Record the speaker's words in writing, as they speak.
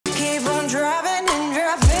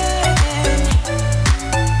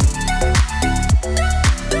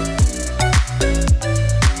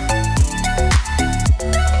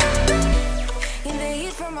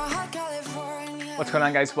What's going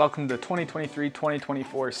on, guys? Welcome to the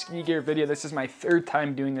 2023-2024 ski gear video. This is my third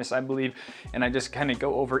time doing this, I believe, and I just kind of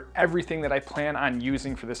go over everything that I plan on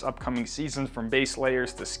using for this upcoming season, from base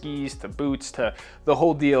layers to skis to boots to the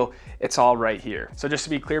whole deal. It's all right here. So just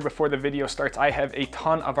to be clear, before the video starts, I have a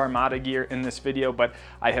ton of Armada gear in this video, but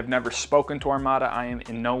I have never spoken to Armada. I am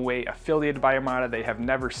in no way affiliated by Armada. They have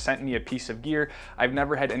never sent me a piece of gear. I've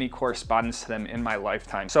never had any correspondence to them in my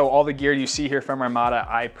lifetime. So all the gear you see here from Armada,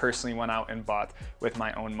 I personally went out and bought with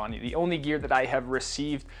my own money. The only gear that I have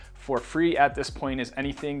received for free at this point is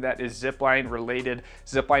anything that is zipline related.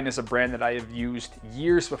 Zipline is a brand that I have used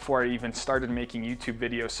years before I even started making YouTube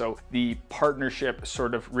videos. So the partnership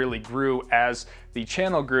sort of really grew as the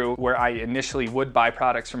channel grew, where I initially would buy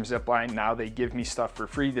products from Zipline. Now they give me stuff for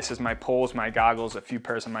free. This is my poles, my goggles, a few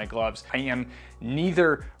pairs of my gloves. I am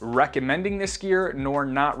neither recommending this gear nor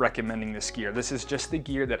not recommending this gear. This is just the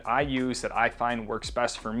gear that I use, that I find works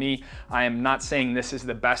best for me. I am not saying this is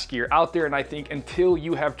the best gear out there, and I think until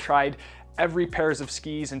you have tried every pairs of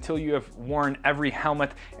skis, until you have worn every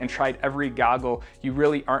helmet and tried every goggle, you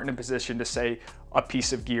really aren't in a position to say a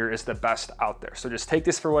piece of gear is the best out there. So just take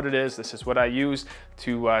this for what it is. This is what I use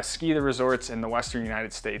to ski the resorts in the Western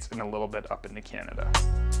United States and a little bit up into Canada.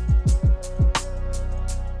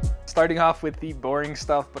 Starting off with the boring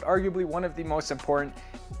stuff, but arguably one of the most important,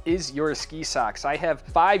 is your ski socks. I have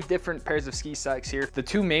 5 different pairs of ski socks here. The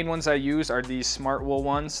 2 main ones I use are these smart wool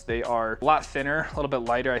ones. They are a lot thinner, a little bit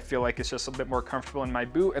lighter. I feel like it's just a bit more comfortable in my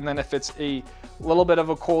boot. And then if it's a little bit of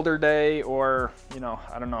a colder day, or, you know,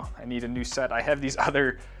 I don't know, I need a new set, I have these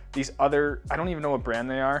other, I don't even know what brand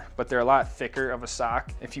they are, but they're a lot thicker of a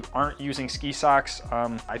sock. If you aren't using ski socks,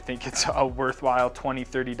 I think it's a worthwhile $20,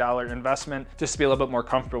 $30 investment just to be a little bit more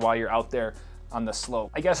comfortable while you're out there on the slope.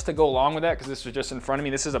 I guess to go along with that, because this was just in front of me,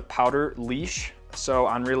 this is a powder leash. So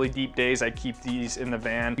on really deep days, I keep these in the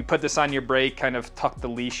van. You put this on your brake, kind of tuck the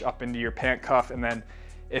leash up into your pant cuff, and then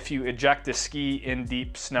if you eject a ski in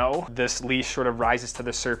deep snow, this leash sort of rises to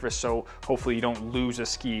the surface, so hopefully you don't lose a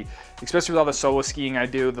ski. Especially with all the solo skiing I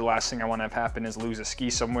do, the last thing I want to have happen is lose a ski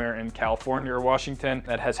somewhere in California or Washington.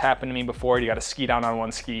 That has happened to me before. You got to ski down on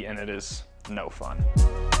one ski, and it is no fun.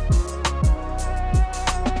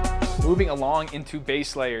 Moving along into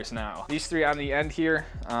base layers now. These 3 on the end here,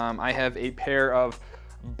 I have a pair of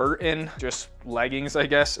Burton, just leggings, I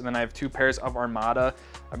guess, and then I have 2 pairs of Armada.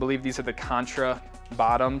 I believe these are the Contra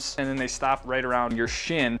bottoms, and then they stop right around your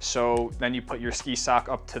shin. So then you put your ski sock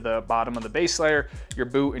up to the bottom of the base layer, your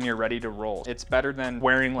boot, and you're ready to roll. It's better than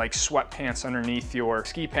wearing like sweatpants underneath your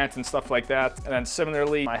ski pants and stuff like that. And then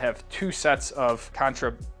similarly, I have 2 sets of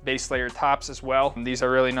Contra base layer tops as well. And these are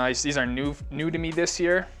really nice. These are new to me this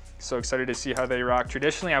year. So excited to see how they rock.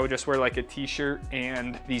 Traditionally, I would just wear like a t-shirt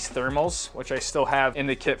and these thermals, which I still have in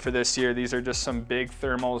the kit for this year. These are just some big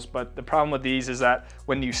thermals, but the problem with these is that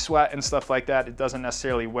when you sweat and stuff like that, it doesn't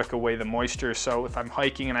necessarily wick away the moisture. So if I'm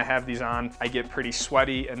hiking and I have these on, I get pretty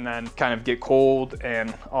sweaty and then kind of get cold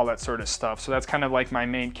and all that sort of stuff. So that's kind of like my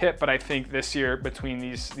main kit, but I think this year between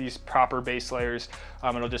these proper base layers,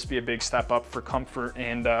 it'll just be a big step up for comfort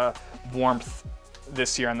and warmth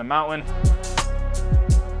this year on the mountain.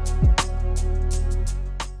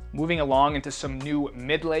 Moving along into some new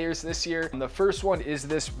mid layers this year. The first one is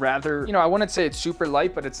this rather, I wouldn't say it's super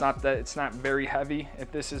light, but it's not very heavy.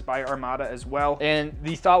 This is by Armada as well. And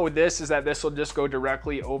the thought with this is that this will just go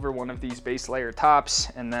directly over one of these base layer tops,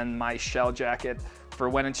 and then my shell jacket for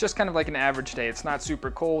when it's just kind of like an average day. It's not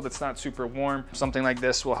super cold, it's not super warm. Something like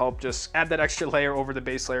this will help just add that extra layer over the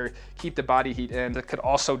base layer, keep the body heat in. It could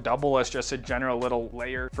also double as just a general little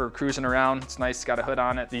layer for cruising around. It's nice, it's got a hood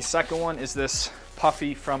on it. The second one is this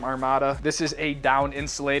puffy from Armada. This is a down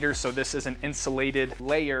insulator, so this is an insulated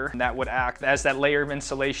layer that would act as that layer of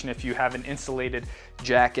insulation if you have an insulated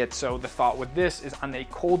jacket. So the thought with this is on a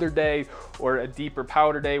colder day or a deeper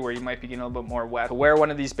powder day where you might be getting a little bit more wet, to wear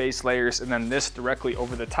one of these base layers and then this directly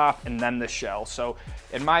over the top and then the shell. So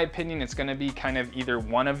in my opinion, it's gonna be kind of either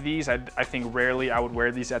one of these. I think rarely I would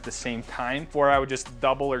wear these at the same time, or I would just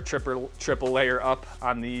double or triple layer up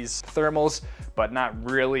on these thermals, but not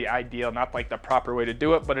really ideal, not like the proper way to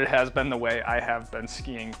do it, but it has been the way I have been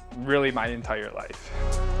skiing really my entire life.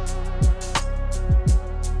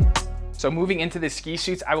 So moving into the ski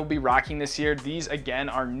suits I will be rocking this year. These again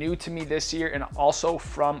are new to me this year and also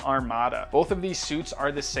from Armada. Both of these suits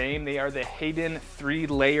are the same. They are the Hayden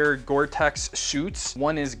 3-layer Gore-Tex suits.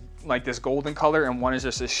 One is like this golden color and one is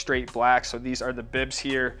just a straight black. So these are the bibs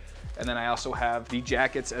here. And then I also have the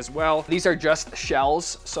jackets as well. These are just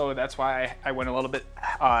shells, so that's why I went a little bit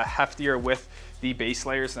heftier with the base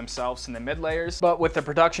layers themselves and the mid layers. But with the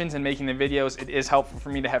productions and making the videos, it is helpful for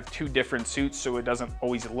me to have two different suits so it doesn't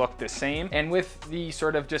always look the same. And with the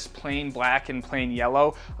sort of just plain black and plain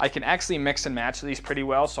yellow, I can actually mix and match these pretty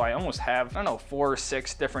well. So I almost have, I don't know, 4 or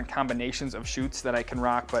 6 different combinations of shoots that I can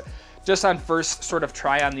rock. But just on first sort of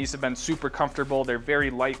try on, these have been super comfortable. They're very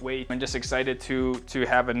lightweight. I'm just excited to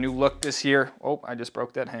have a new look this year. Oh, I just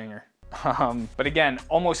broke that hanger. But again,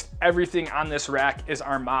 almost everything on this rack is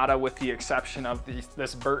Armada with the exception of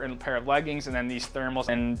this Burton pair of leggings and then these thermals,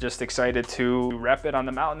 and just excited to rep it on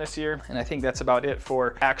the mountain this year. And I think that's about it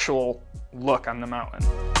for actual look on the mountain.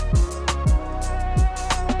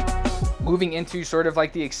 Moving into sort of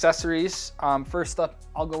like the accessories, first up,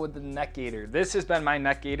 I'll go with the neck gaiter. This has been my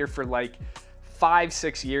neck gaiter for like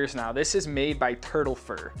 5-6 years now. This is made by Turtle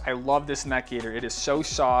Fur. I love this neck gaiter. It is so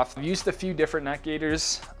soft. I've used a few different neck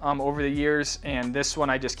gaiters over the years, and this one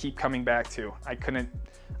I just keep coming back to.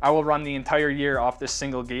 I will run the entire year off this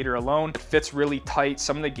single gaiter alone. It fits really tight.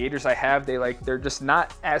 Some of the gaiters I have, they're just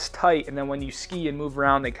not as tight, and then when you ski and move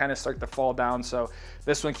around, they kind of start to fall down. So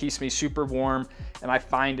this one keeps me super warm, and I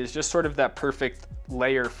find is just sort of that perfect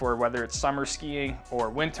layer for whether it's summer skiing or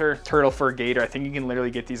winter. Turtle Fur gaiter, I think you can literally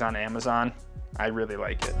get these on Amazon. I really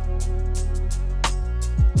like it.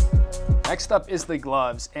 Next up is the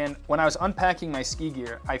gloves, and when I was unpacking my ski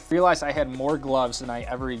gear, I realized I had more gloves than I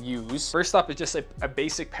ever use. First up is just a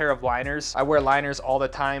basic pair of liners. I wear liners all the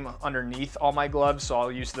time underneath all my gloves, so I'll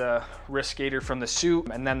use the wrist gaiter from the suit,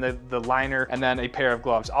 and then the liner, and then a pair of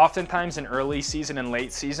gloves. Oftentimes in early season and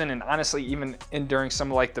late season, and honestly even during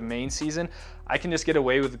some of like the main season, I can just get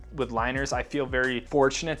away with liners. I feel very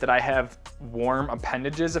fortunate that I have warm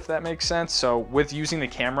appendages, if that makes sense. So with using the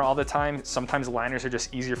camera all the time, sometimes liners are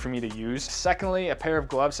just easier for me to use. Secondly, a pair of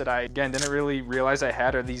gloves that I, again, didn't really realize I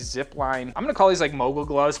had are these zip line. I'm gonna call these like mogul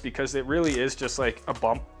gloves because it really is just like a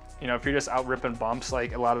bump. You know, if you're just out ripping bumps,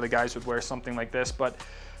 like a lot of the guys would wear something like this. But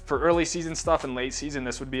for early season stuff and late season,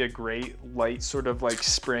 this would be a great light sort of like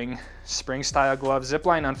spring style glove.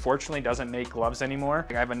 Zipline unfortunately doesn't make gloves anymore.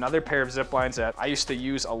 I have another pair of Ziplines that I used to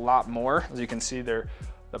use a lot more. As you can see, the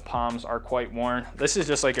palms are quite worn. This is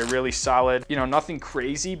just like a really solid, you know, nothing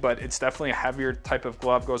crazy, but it's definitely a heavier type of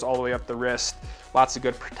glove, goes all the way up the wrist, lots of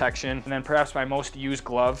good protection. And then perhaps my most used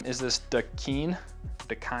glove is this Dakine.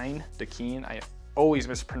 I always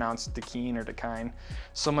mispronounce Dakine or Dakine.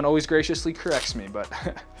 Someone always graciously corrects me, but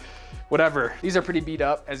whatever. These are pretty beat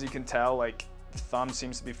up, as you can tell, like the thumb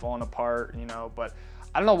seems to be falling apart, you know, but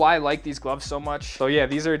I don't know why I like these gloves so much. So yeah,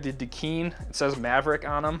 these are the Dakine. It says Maverick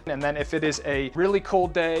on them. And then if it is a really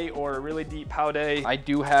cold day or a really deep pow day, I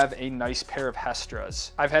do have a nice pair of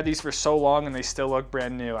Hestras. I've had these for so long and they still look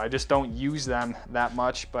brand new. I just don't use them that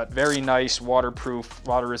much, but very nice, waterproof,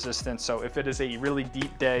 water resistant. So if it is a really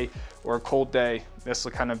deep day or a cold day, this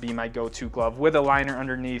will kind of be my go-to glove with a liner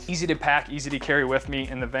underneath. Easy to pack, easy to carry with me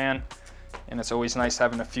in the van. And it's always nice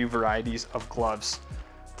having a few varieties of gloves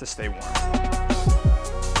to stay warm.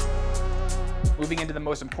 Moving into the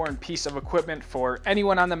most important piece of equipment for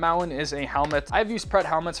anyone on the mountain is a helmet. I've used Pret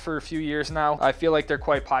helmets for a few years now. I feel like they're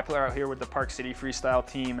quite popular out here with the Park City Freestyle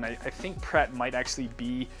team, and I think Pret might actually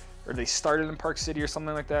be, or they started in Park City or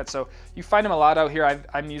something like that. So you find them a lot out here.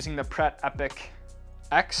 I'm using the Pret Epic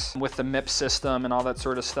X with the MIP system and all that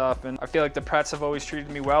sort of stuff, and I feel like the Prets have always treated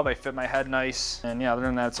me well. They fit my head nice, and yeah, other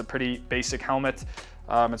than that, it's a pretty basic helmet.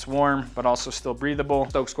 It's warm, but also still breathable.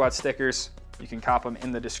 Stoke Squad stickers, you can cop them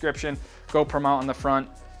in the description. GoPro mount on the front,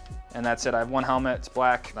 and that's it. I have one helmet, it's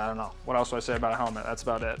black. I don't know, what else do I say about a helmet? That's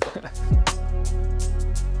about it.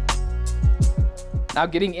 Now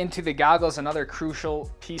getting into the goggles, another crucial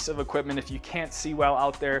piece of equipment. If you can't see well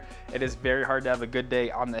out there, it is very hard to have a good day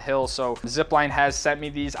on the hill. So Zipline has sent me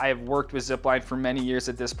these. I have worked with Zipline for many years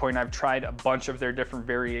at this point. I've tried a bunch of their different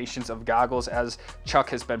variations of goggles as Chuck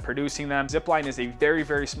has been producing them. Zipline is a very,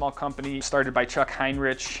 very small company started by Chuck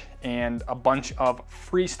Heinrich and a bunch of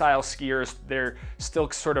freestyle skiers. They're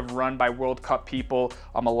still sort of run by World Cup people.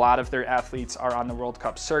 A lot of their athletes are on the World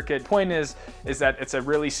Cup circuit. Point is that it's a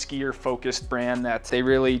really skier focused brand that they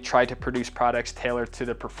really try to produce products tailored to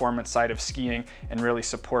the performance side of skiing and really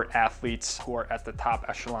support athletes who are at the top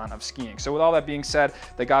echelon of skiing. So with all that being said,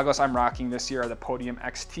 the goggles I'm rocking this year are the Podium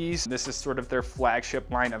XTs. This is sort of their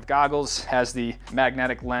flagship line of goggles. Has the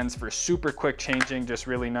magnetic lens for super quick changing, just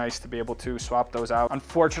really nice to be able to swap those out.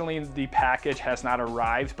 Unfortunately, the package has not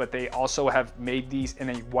arrived, but they also have made these in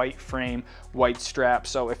a white frame, white strap.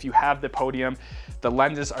 So if you have the Podium, the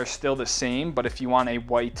lenses are still the same, but if you want a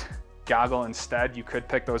white goggle instead, you could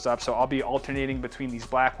pick those up. So I'll be alternating between these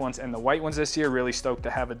black ones and the white ones this year. Really stoked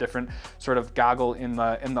to have a different sort of goggle in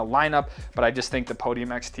the lineup, but I just think the Podium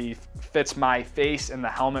XT fits my face and the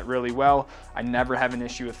helmet really well. I never have an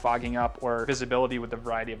issue with fogging up or visibility with the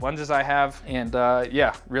variety of lenses I have. And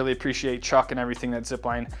yeah, really appreciate Chuck and everything that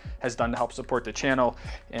Zipline has done to help support the channel.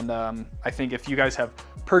 And I think if you guys have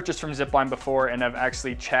purchased from Zipline before and have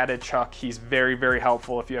actually chatted Chuck, he's very, very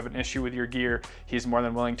helpful. If you have an issue with your gear, he's more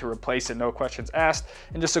than willing to replace it, no questions asked.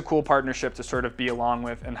 And just a cool partnership to sort of be along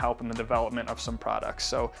with and help in the development of some products.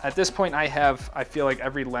 So at this point I feel like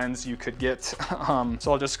every lens you could get.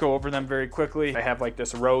 So I'll just go over them very quickly. I have like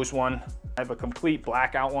this rose one. I have a complete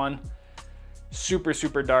blackout one. Super,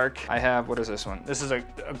 super dark. I have, what is this one? This is a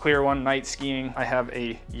clear one, night skiing. I have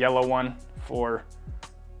a yellow one for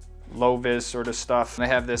low vis sort of stuff. And I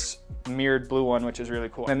have this mirrored blue one, which is really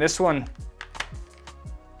cool. And this one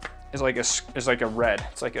is like a red.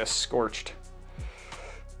 It's like a scorched.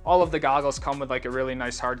 All of the goggles come with like a really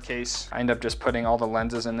nice hard case. I end up just putting all the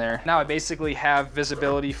lenses in there. Now I basically have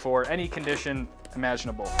visibility for any condition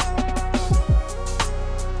imaginable.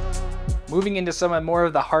 Moving into some more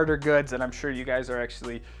of the harder goods that I'm sure you guys are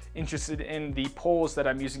actually interested in, the poles that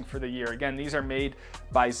I'm using for the year. Again, these are made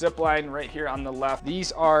by Zipline right here on the left.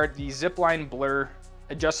 These are the Zipline Blur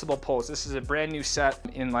adjustable poles. This is a brand new set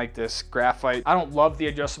in like this graphite. I don't love the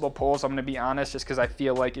adjustable poles, I'm gonna be honest, just because I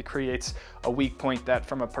feel like it creates a weak point that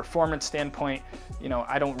from a performance standpoint, you know,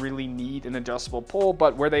 I don't really need an adjustable pole,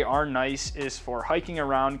 but where they are nice is for hiking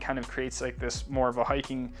around, kind of creates like this more of a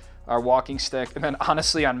hiking walking stick. And then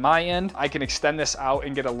honestly on my end, I can extend this out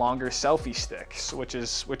and get a longer selfie stick, which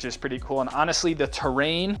is pretty cool. And honestly, the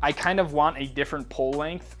terrain, I kind of want a different pole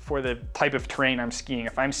length for the type of terrain I'm skiing.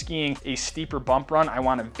 If I'm skiing a steeper bump run, I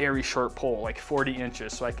want a very short pole, like 40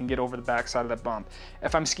 inches, so I can get over the backside of the bump.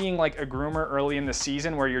 If I'm skiing like a groomer early in the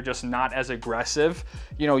season where you're just not as aggressive,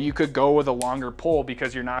 you know, you could go with a longer pole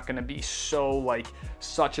because you're not gonna be so like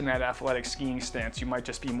such in that athletic skiing stance. You might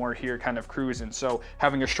just be more here kind of cruising. So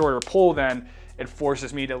having a shorter pole, then it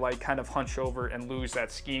forces me to like kind of hunch over and lose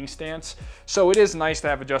that skiing stance. So it is nice to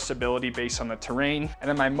have adjustability based on the terrain. And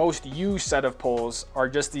then my most used set of poles are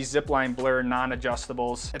just these Zipline Blur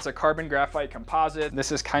non-adjustables. It's a carbon graphite composite.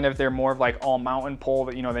 This is kind of their more of like all mountain pole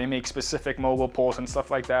that, you know, they make specific mobile poles and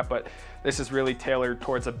stuff like that, but this is really tailored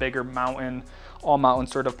towards a bigger mountain, all mountain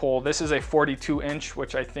sort of pole. This is a 42 inch,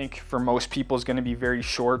 which I think for most people is gonna be very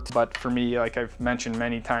short, but for me, like I've mentioned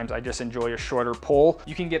many times, I just enjoy a shorter pole.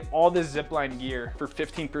 You can get all this Zipline gear for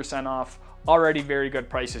 15% off, already very good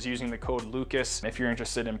prices using the code Lucas. If you're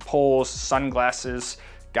interested in poles, sunglasses,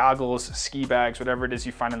 goggles, ski bags, whatever it is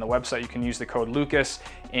you find on the website, you can use the code Lucas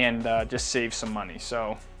and just save some money.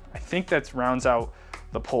 So I think that rounds out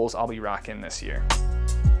the poles I'll be rocking this year.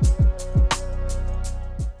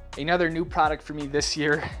 Another new product for me this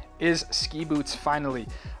year is ski boots, finally.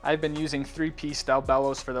 I've been using 3-piece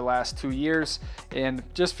Delbellos for the last 2 years and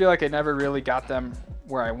just feel like I never really got them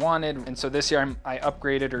where I wanted. And so this year I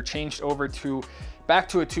upgraded or changed over back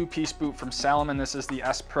to a 2-piece boot from Salomon. This is the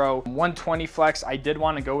S Pro 120 Flex. I did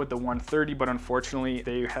want to go with the 130, but unfortunately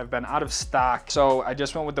they have been out of stock. So I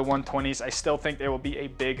just went with the 120s. I still think they will be a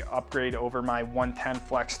big upgrade over my 110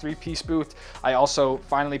 Flex 3-piece boot. I also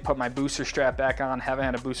finally put my booster strap back on. Haven't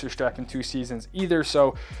had a booster strap in 2 seasons either.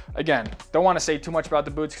 So again, don't want to say too much about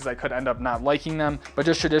the boots because I could end up not liking them, but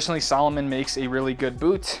just traditionally Salomon makes a really good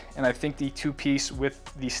boot. And I think the 2-piece with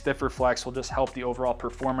the stiffer Flex will just help the overall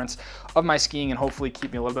performance of my skiing and hopefully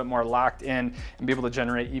keep me a little bit more locked in and be able to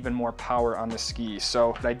generate even more power on the skis.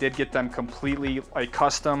 So I did get them completely like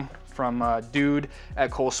custom from Dude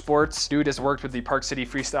at Cole Sports. Dude has worked with the Park City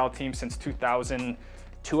Freestyle team since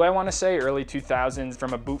 2002, I want to say, early 2000s.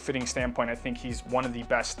 From a boot fitting standpoint, I think he's one of the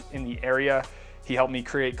best in the area. He helped me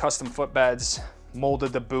create custom footbeds,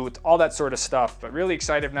 molded the boot, all that sort of stuff. But really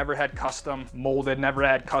excited. I've never had custom molded, never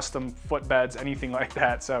had custom footbeds, anything like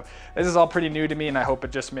that. So this is all pretty new to me, and I hope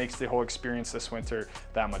it just makes the whole experience this winter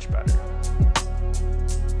that much better.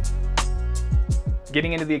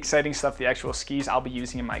 Getting into the exciting stuff, the actual skis I'll be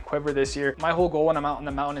using in my quiver this year. My whole goal when I'm out on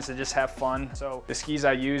the mountain is to just have fun. So the skis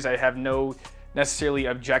I use, I have no necessarily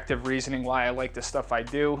objective reasoning why I like the stuff I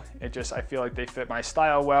do. It just, I feel like they fit my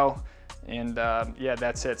style well. And yeah,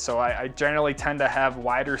 that's it. So I generally tend to have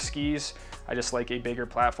wider skis. I just like a bigger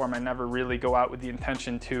platform. I never really go out with the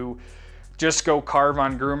intention to just go carve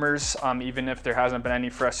on groomers, even if there hasn't been any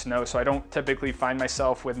fresh snow. So I don't typically find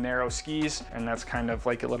myself with narrow skis. And that's kind of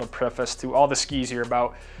like a little preface to all the skis you're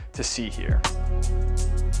about to see here.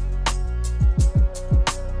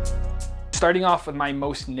 starting off with my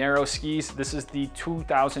most narrow skis, this is the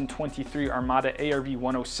 2023 Armada ARV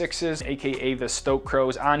 106s, aka the Stoke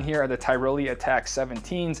Crows. On here are the Tyrolia Attack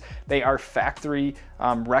 17s. They are factory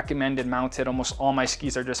recommended mounted. Almost all my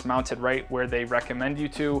skis are just mounted right where they recommend you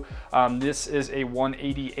to. This is a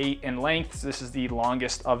 188 in length. This is the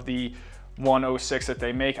longest of the 106 that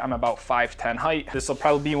they make. I'm about 5'10" height. This will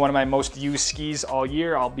probably be one of my most used skis all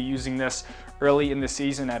year. I'll be using this early in the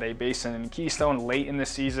season at a Basin and Keystone, late in the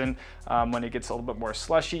season when it gets a little bit more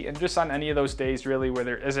slushy, and just on any of those days really where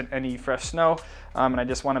there isn't any fresh snow and I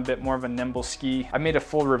just want a bit more of a nimble ski. I made a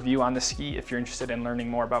full review on the ski if you're interested in learning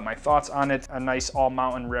more about my thoughts on it. A nice all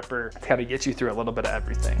mountain ripper. It's got to get you through a little bit of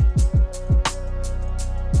everything.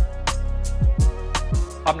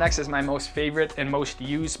 Up next is my most favorite and most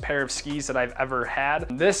used pair of skis that I've ever had.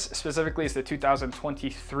 This specifically is the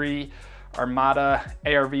 2023 Armada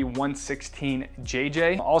ARV 116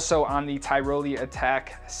 JJ. Also on the Tyrolia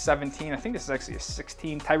Attack 17, I think this is actually a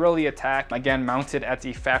 16, Tyrolia Attack, again mounted at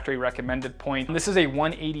the factory recommended point. This is a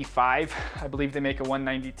 185, I believe they make a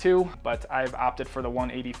 192, but I've opted for the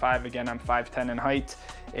 185. Again, I'm 5'10" in height,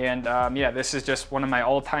 and yeah, this is just one of my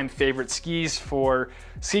all-time favorite skis for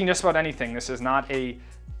skiing just about anything. This is not a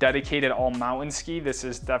dedicated all mountain ski. This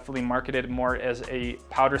is definitely marketed more as a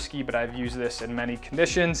powder ski, but I've used this in many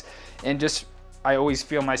conditions, and just I always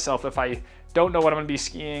feel myself, if I don't know what I'm gonna be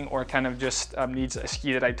skiing or kind of just needs a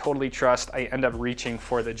ski that I totally trust, I end up reaching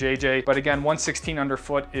for the JJ. But again, 116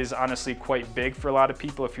 underfoot is honestly quite big for a lot of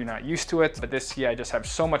people if you're not used to it. But this ski I just have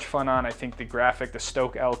so much fun on. I think the graphic, the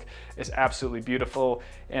Stoke elk, is absolutely beautiful,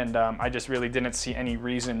 and I just really didn't see any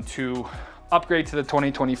reason to upgrade to the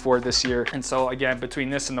 2024 this year. And so again, between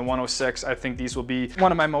this and the 106, I think these will be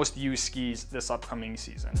one of my most used skis this upcoming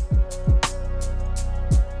season.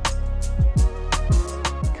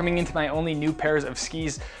 Coming into my only new pairs of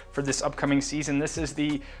skis for this upcoming season, this is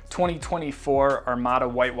the 2024 Armada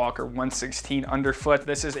White Walker 116 underfoot.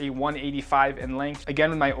 This is a 185 in length. Again,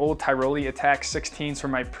 with my old Tyrolia Attack 16s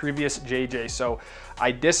from my previous JJ. So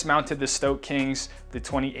I dismounted the Stoke Kings, the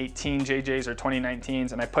 2018 JJs or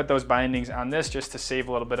 2019s, and I put those bindings on this just to save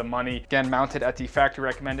a little bit of money. Again, mounted at the factory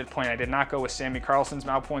recommended point. I did not go with Sammy Carlson's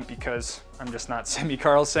mount point because I'm just not Sammy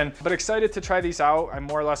Carlson, but excited to try these out. I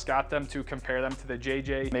more or less got them to compare them to the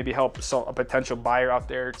JJ, maybe help a potential buyer out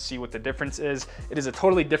there see what the difference is. It is a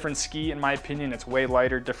totally different ski in my opinion. It's way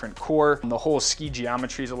lighter, different core. The whole ski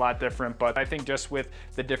geometry is a lot different, but I think just with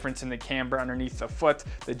the difference in the camber underneath the foot,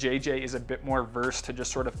 the JJ is a bit more versed to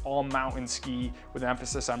just sort of all mountain ski with an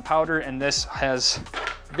emphasis on powder, and this has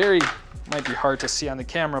might be hard to see on the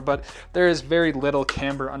camera, but there is very little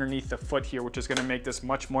camber underneath the foot here, which is going to make this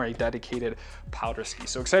much more a dedicated powder ski.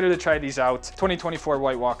 So excited to try these out. 2024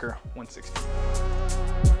 White Walker 116.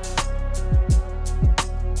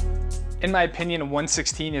 In my opinion,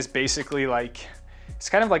 116 is basically like, it's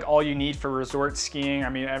kind of like all you need for resort skiing. I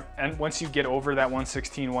mean, and once you get over that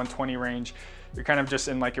 116, 120 range, you're kind of just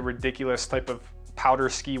in like a ridiculous type of powder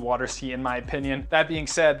ski, water ski, in my opinion. That being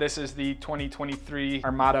said, this is the 2023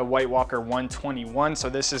 Armada White Walker 121. So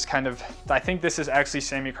this is kind of, I think this is actually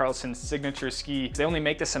Sammy Carlson's signature ski. They only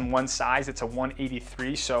make this in one size. It's a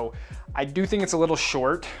 183. So I do think it's a little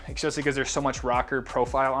short, especially because there's so much rocker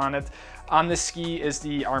profile on it. On this ski is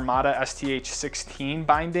the Armada STH 16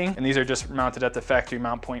 binding, and these are just mounted at the factory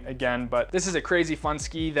mount point again. But this is a crazy fun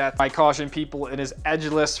ski that I caution people, it is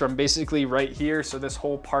edgeless from basically right here. So this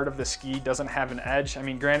whole part of the ski doesn't have an edge. I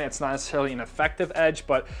mean, granted, it's not necessarily an effective edge,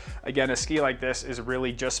 but again, a ski like this is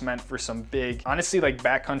really just meant for some big, honestly, like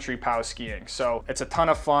backcountry pow skiing. So it's a ton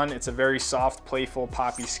of fun. It's a very soft, playful,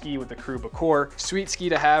 poppy ski with the Karuba core. Sweet ski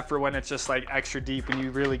to have for when it's just like extra deep, when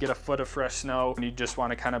you really get a foot of fresh snow and you just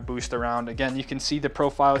want to kind of boost around. Again, you can see the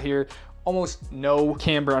profile here, almost no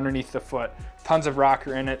camber underneath the foot, tons of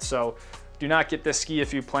rocker in it. So do not get this ski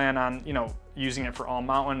if you plan on, you know, using it for all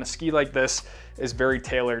mountain. A ski like this is very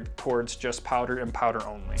tailored towards just powder and powder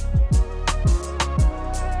only.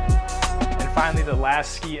 Finally, the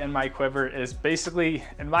last ski in my quiver is basically,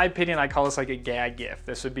 in my opinion, I call this like a gag gift.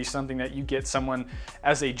 This would be something that you get someone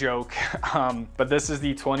as a joke, but this is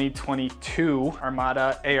the 2022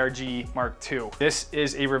 Armada ARG Mark II. This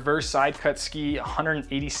is a reverse side cut ski,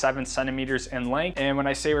 187 centimeters in length. And when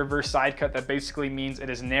I say reverse side cut, that basically means it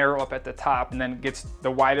is narrow up at the top and then gets,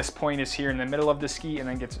 the widest point is here in the middle of the ski and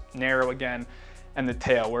then gets narrow again and the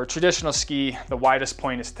tail. Where a traditional ski, the widest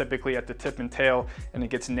point is typically at the tip and tail and it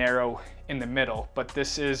gets narrow in the middle, but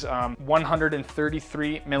this is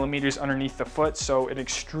 133 millimeters underneath the foot, so an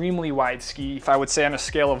extremely wide ski. If I would say on a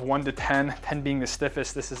scale of 1 to 10, 10 being the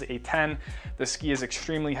stiffest, this is a 10. The ski is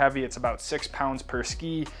extremely heavy. It's about 6 pounds per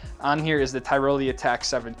ski. On here is the Tyrolia Attack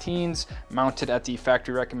 17s mounted at the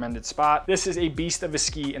factory recommended spot. This is a beast of a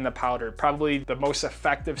ski in the powder, probably the most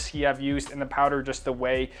effective ski I've used in the powder, just the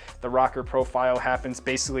way the rocker profile happens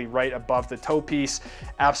basically right above the toe piece.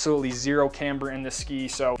 Absolutely zero camber in the ski,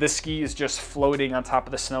 so this ski is just floating on top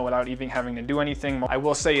of the snow without even having to do anything. I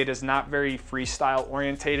will say it is not very freestyle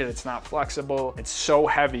orientated. It's not flexible. It's so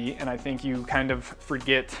heavy, and I think you kind of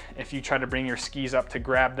forget if you try to bring your skis up to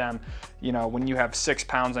grab them, you know, when you have 6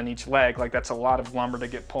 pounds on each leg, like that's a lot of lumber to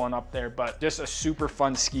get pulling up there. But just a super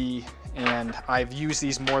fun ski, and I've used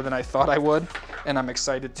these more than I thought I would, and I'm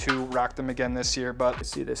excited to rock them again this year. But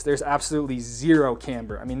see this, there's absolutely zero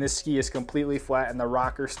camber. I mean, this ski is completely flat and the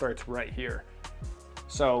rocker starts right here.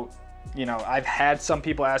 So, you know, I've had some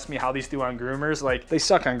people ask me how these do on groomers. Like, they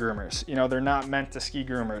suck on groomers. You know, they're not meant to ski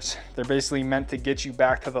groomers. They're basically meant to get you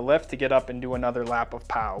back to the lift to get up and do another lap of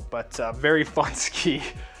pow. But very fun ski.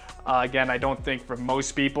 Again, I don't think for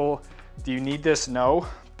most people, do you need this? No.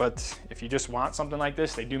 But if you just want something like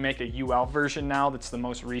this, they do make a UL version now. That's the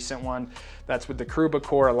most recent one. That's with the Kruba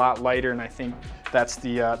core, a lot lighter, and I think that's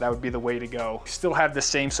the that would be the way to go. Still have the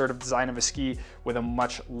same sort of design of a ski with a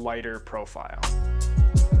much lighter profile.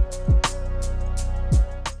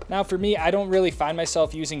 Now for me, I don't really find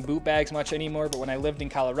myself using boot bags much anymore, but when I lived in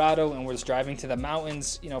Colorado and was driving to the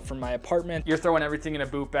mountains, you know, from my apartment, you're throwing everything in a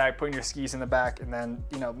boot bag, putting your skis in the back, and then,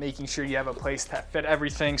 you know, making sure you have a place to fit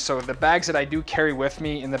everything. So the bags that I do carry with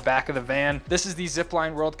me in the back of the van, this is the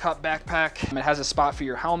Zipline World Cup backpack. It has a spot for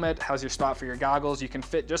your helmet, has your spot for your goggles. You can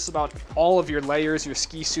fit just about all of your layers, your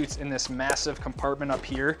ski suits in this massive compartment up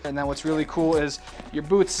here. And then what's really cool is your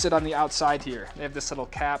boots sit on the outside here. They have this little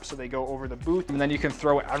cap so they go over the boot, and then you can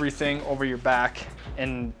throw everything over your back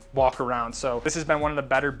and walk around. So this has been one of the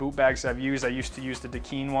better boot bags I've used. I used to use the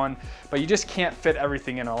Dakeen one, but you just can't fit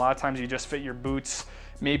everything in. A lot of times you just fit your boots,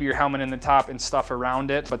 maybe your helmet in the top and stuff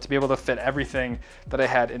around it, but to be able to fit everything that I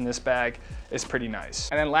had in this bag is pretty nice.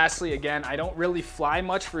 And then lastly, again, I don't really fly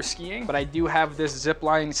much for skiing, but I do have this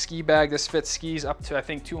Zipline ski bag. This fits skis up to, I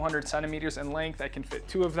think, 200 centimeters in length. I can fit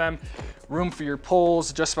 2 of them. Room for your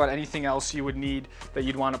poles, just about anything else you would need that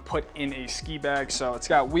you'd want to put in a ski bag. So it's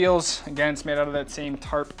got wheels. Again, it's made out of that same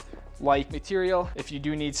tarp-like material. If you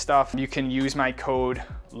do need stuff, you can use my code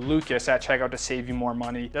Lucas at checkout to save you more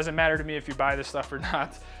money. Doesn't matter to me if you buy this stuff or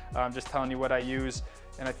not. I'm just telling you what I use.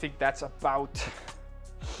 And I think that's about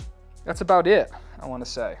it, I want to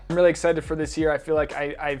say. I'm really excited for this year. I feel like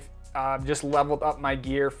I've just leveled up my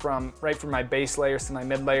gear from my base layers to my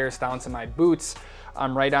mid layers down to my boots.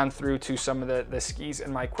 Right on through to some of the skis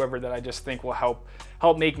in my quiver that I just think will help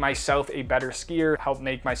make myself a better skier, help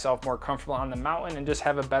make myself more comfortable on the mountain, and just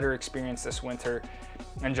have a better experience this winter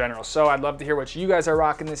in general. So I'd love to hear what you guys are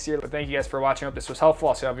rocking this year, but thank you guys for watching. I hope this was helpful.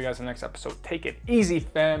 I'll see you guys in the next episode. Take it easy,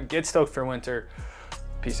 fam. Get stoked for winter.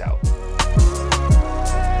 Peace out.